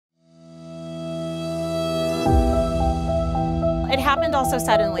it happened also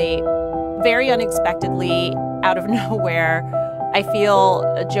suddenly, very unexpectedly, out of nowhere. I feel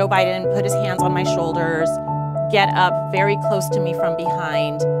Joe Biden put his hands on my shoulders, get up very close to me from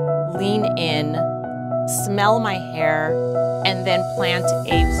behind, lean in, smell my hair, and then plant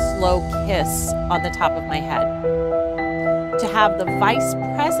a slow kiss on the top of my head. To have the Vice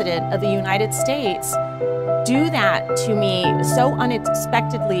President of the United States do that to me so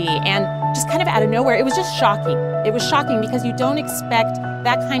unexpectedly and just kind of out of nowhere, it was just shocking. It was shocking because you don't expect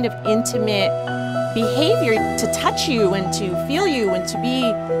that kind of intimate behavior to touch you and to feel you and to be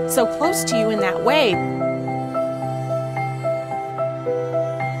so close to you in that way.